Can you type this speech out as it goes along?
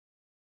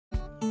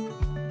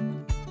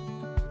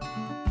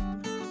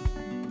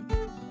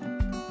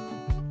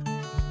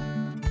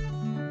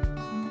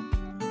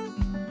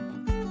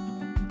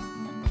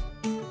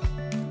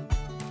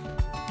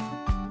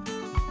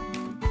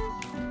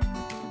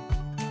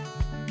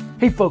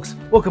Hey folks,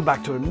 welcome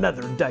back to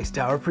another Dice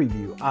Tower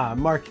preview. I'm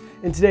Mark,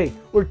 and today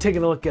we're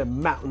taking a look at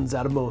Mountains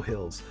Out of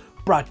Molehills,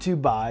 brought to you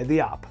by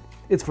the Op.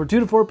 It's for 2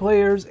 to 4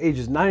 players,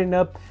 ages 9 and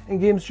up, and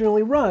games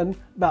generally run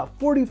about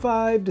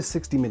 45 to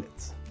 60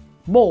 minutes.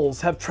 Moles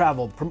have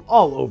traveled from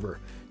all over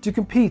to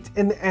compete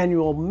in the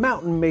annual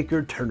Mountain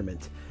Maker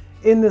tournament.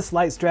 In this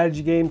light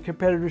strategy game,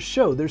 competitors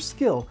show their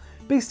skill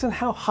based on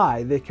how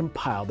high they can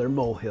pile their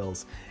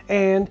molehills,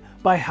 and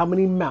by how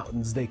many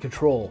mountains they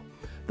control.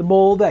 The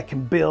mole that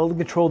can build and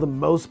control the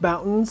most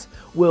mountains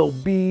will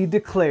be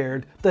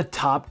declared the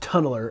top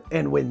tunneler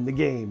and win the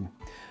game.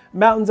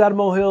 Mountains Out of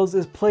Molehills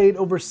is played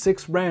over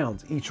 6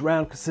 rounds. Each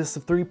round consists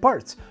of 3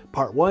 parts.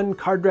 Part 1,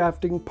 card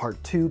drafting.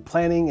 Part 2,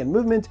 planning and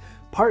movement.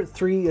 Part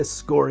 3 is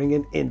scoring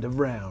and end of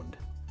round.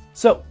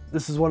 So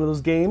this is one of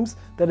those games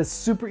that is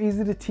super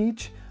easy to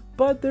teach,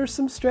 but there's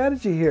some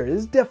strategy here. It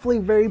is definitely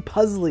very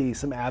puzzly,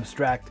 some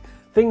abstract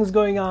things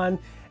going on,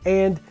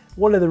 and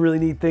one of the really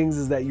neat things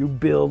is that you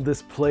build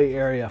this play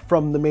area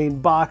from the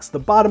main box. The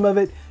bottom of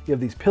it, you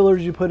have these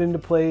pillars you put into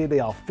play. They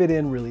all fit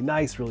in really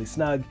nice, really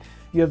snug.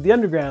 You have the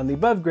underground, the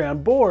above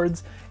ground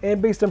boards,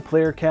 and based on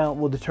player count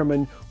will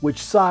determine which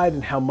side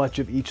and how much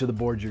of each of the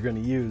boards you're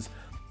going to use.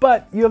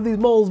 But you have these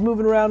moles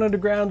moving around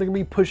underground. They're going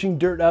to be pushing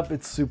dirt up.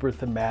 It's super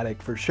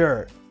thematic for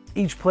sure.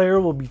 Each player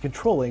will be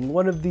controlling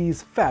one of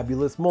these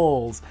fabulous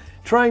moles,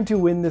 trying to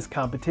win this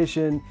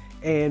competition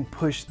and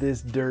push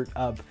this dirt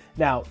up.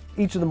 Now,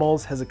 each of the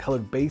moles has a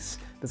colored base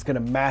that's going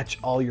to match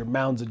all your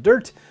mounds of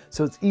dirt,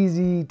 so it's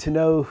easy to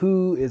know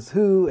who is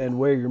who and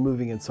where you're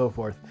moving and so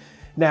forth.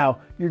 Now,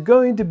 you're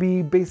going to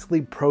be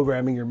basically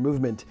programming your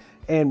movement,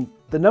 and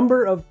the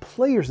number of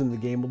players in the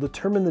game will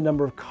determine the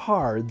number of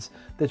cards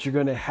that you're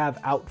going to have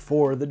out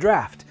for the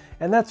draft.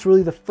 And that's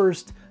really the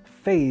first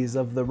phase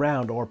of the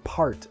round, or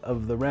part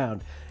of the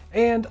round.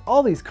 And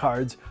all these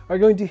cards are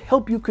going to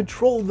help you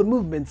control the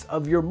movements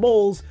of your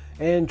moles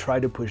and try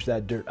to push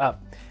that dirt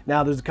up.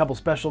 Now there's a couple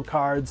special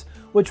cards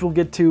which we'll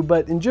get to,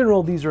 but in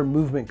general these are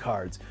movement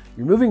cards.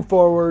 You're moving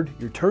forward,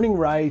 you're turning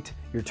right,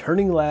 you're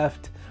turning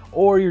left,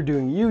 or you're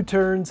doing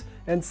U-turns,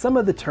 and some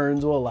of the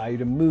turns will allow you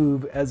to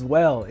move as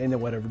well in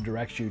whatever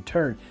direction you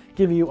turn,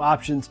 giving you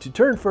options to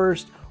turn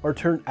first or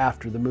turn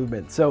after the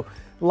movement. So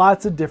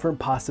lots of different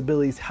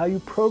possibilities how you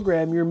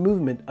program your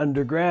movement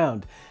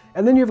underground.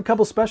 And then you have a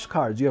couple special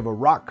cards. You have a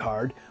rock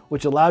card,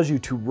 which allows you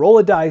to roll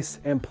a dice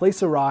and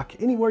place a rock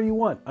anywhere you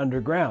want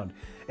underground.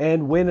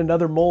 And when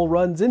another mole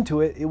runs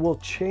into it, it will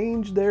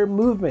change their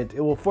movement.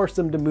 It will force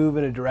them to move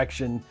in a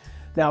direction.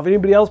 Now, if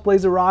anybody else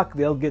plays a rock,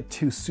 they'll get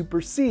to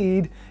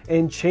supersede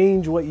and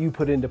change what you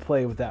put into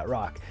play with that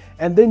rock.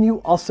 And then you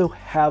also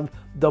have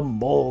the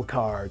mole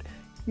card.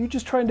 You're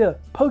just trying to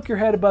poke your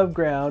head above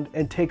ground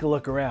and take a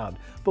look around.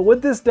 But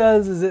what this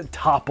does is it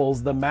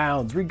topples the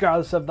mounds,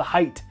 regardless of the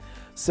height.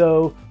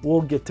 So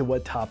we'll get to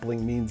what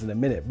toppling means in a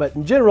minute. But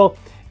in general,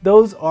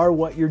 those are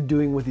what you're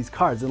doing with these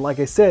cards. And like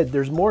I said,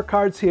 there's more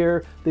cards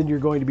here than you're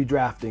going to be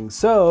drafting.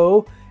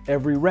 So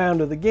every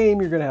round of the game,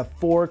 you're going to have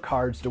 4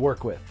 cards to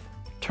work with.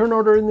 Turn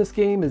order in this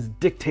game is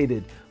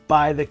dictated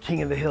by the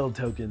King of the Hill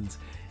tokens.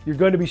 You're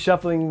going to be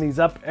shuffling these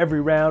up every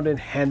round and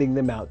handing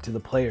them out to the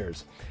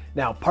players.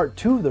 Now, part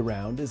 2 of the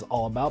round is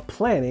all about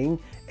planning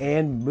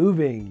and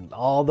moving.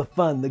 All the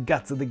fun, the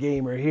guts of the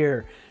game are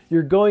here.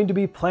 You're going to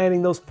be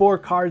planning those 4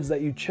 cards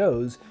that you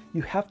chose.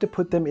 You have to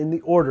put them in the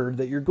order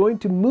that you're going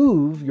to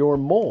move your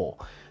mole.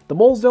 The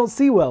moles don't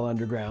see well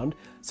underground,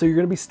 so you're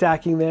going to be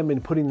stacking them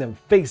and putting them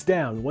face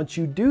down. Once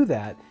you do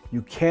that,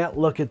 you can't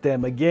look at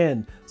them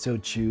again, so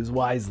choose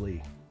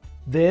wisely.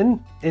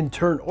 Then, in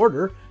turn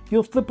order,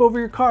 you'll flip over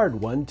your card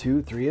 1,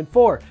 2, 3, and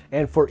 4.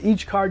 And for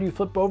each card you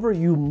flip over,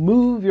 you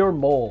move your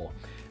mole.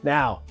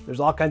 Now,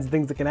 there's all kinds of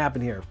things that can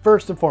happen here.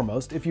 First and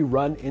foremost, if you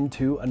run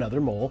into another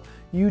mole,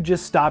 you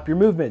just stop your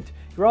movement.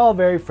 You're all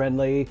very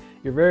friendly,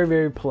 you're very,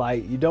 very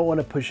polite, you don't want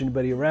to push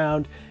anybody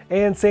around,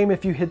 and same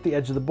if you hit the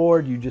edge of the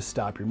board, you just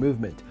stop your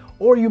movement.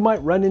 Or you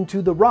might run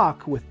into the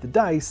rock with the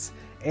dice,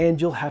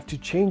 and you'll have to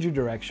change your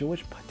direction,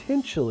 which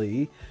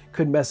potentially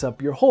could mess up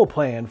your whole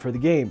plan for the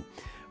game.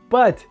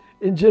 But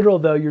in general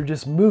though, you're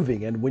just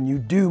moving, and when you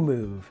do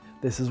move,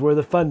 this is where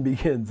the fun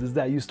begins, is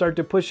that you start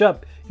to push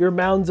up your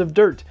mounds of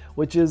dirt,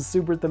 which is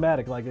super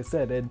thematic, like I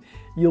said, and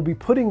you'll be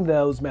putting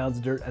those mounds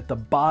of dirt at the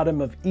bottom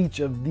of each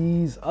of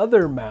these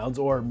other mounds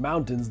or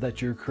mountains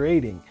that you're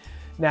creating.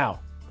 Now,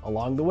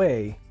 along the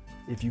way,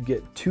 if you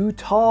get too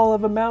tall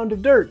of a mound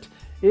of dirt,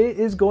 it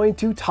is going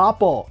to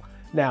topple.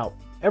 Now,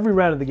 every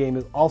round of the game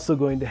is also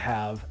going to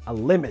have a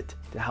limit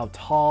to how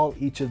tall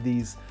each of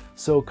these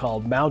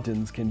so-called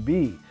mountains can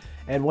be.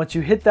 And once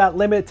you hit that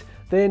limit,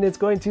 then it's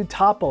going to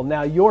topple.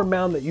 Now, your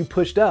mound that you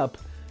pushed up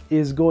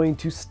is going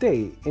to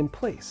stay in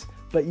place,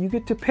 but you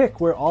get to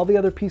pick where all the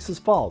other pieces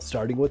fall,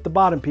 starting with the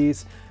bottom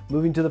piece,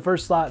 moving to the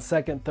first slot,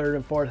 second, third,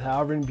 and fourth,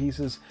 however many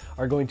pieces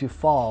are going to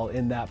fall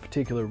in that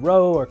particular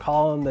row or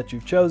column that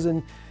you've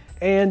chosen.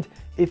 And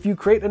if you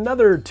create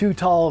another too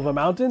tall of a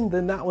mountain,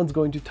 then that one's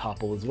going to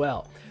topple as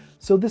well.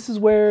 So this is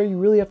where you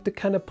really have to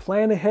kind of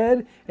plan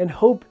ahead and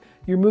hope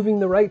you're moving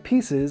the right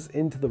pieces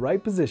into the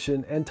right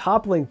position and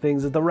toppling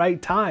things at the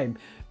right time,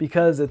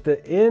 because at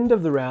the end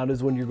of the round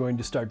is when you're going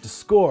to start to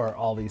score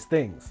all these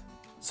things.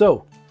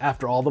 So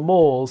after all the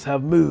moles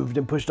have moved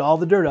and pushed all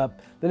the dirt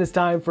up, then it's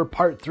time for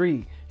part 3.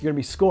 You're gonna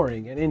be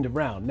scoring at end of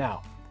round.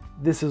 Now,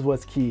 this is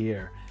what's key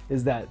here,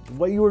 is that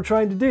what you were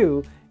trying to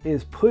do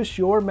is push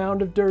your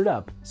mound of dirt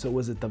up so it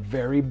was at the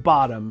very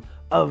bottom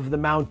of the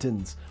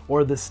mountains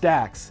or the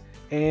stacks.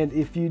 And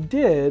if you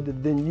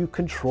did, then you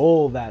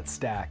control that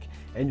stack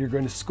and you're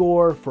going to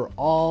score for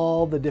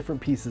all the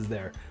different pieces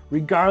there,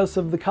 regardless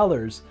of the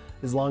colors.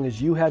 As long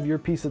as you have your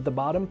piece at the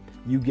bottom,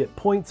 you get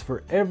points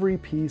for every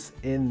piece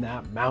in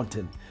that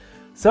mountain.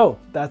 So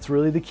that's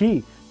really the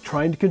key,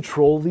 trying to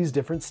control these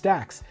different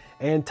stacks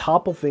and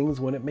topple things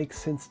when it makes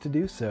sense to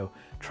do so.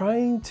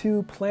 Trying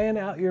to plan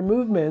out your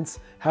movements,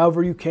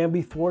 however you can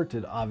be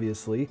thwarted,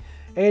 obviously,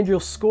 and you'll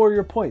score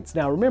your points.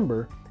 Now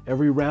remember,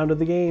 every round of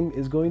the game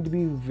is going to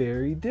be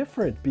very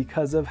different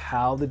because of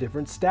how the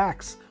different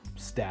stacks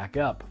stack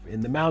up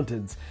in the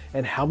mountains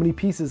and how many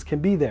pieces can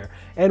be there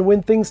and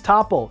when things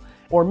topple.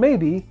 Or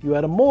maybe you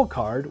had a mole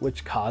card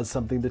which caused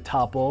something to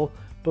topple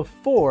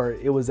before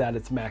it was at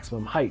its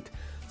maximum height.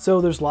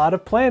 So there's a lot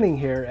of planning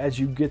here as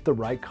you get the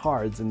right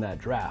cards in that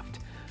draft.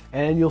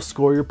 And you'll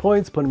score your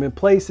points, put them in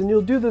place, and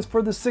you'll do this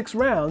for the 6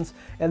 rounds,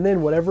 and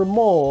then whatever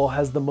mole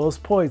has the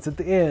most points at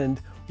the end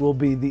will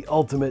be the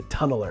ultimate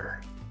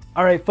tunneler.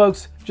 All right,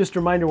 folks, just a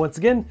reminder once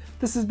again,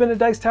 this has been a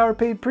Dice Tower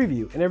paid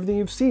preview, and everything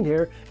you've seen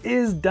here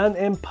is done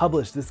and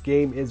published. This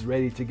game is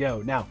ready to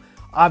go. Now,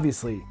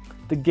 obviously,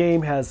 the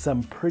game has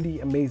some pretty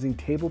amazing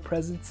table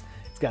presence.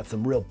 It's got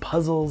some real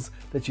puzzles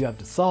that you have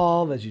to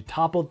solve as you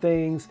topple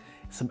things,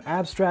 some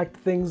abstract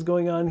things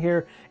going on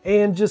here,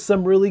 and just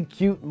some really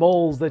cute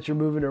moles that you're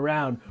moving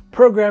around,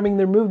 programming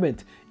their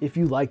movement if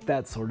you like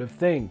that sort of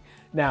thing.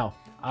 Now,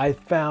 I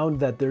found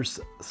that there's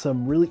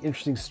some really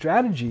interesting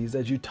strategies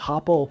as you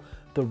topple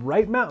the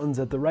right mountains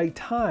at the right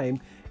time,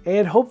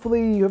 and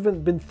hopefully you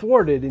haven't been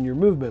thwarted in your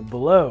movement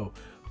below.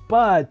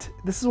 But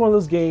this is one of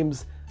those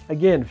games,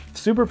 again,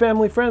 super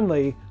family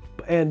friendly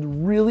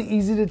and really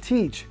easy to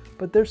teach,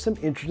 but there's some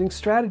interesting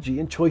strategy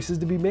and choices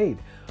to be made.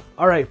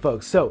 All right,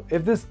 folks, so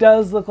if this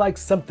does look like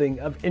something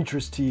of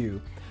interest to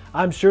you,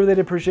 I'm sure they'd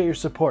appreciate your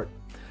support.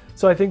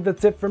 So I think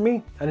that's it for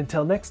me, and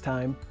until next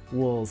time,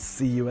 we'll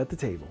see you at the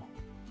table.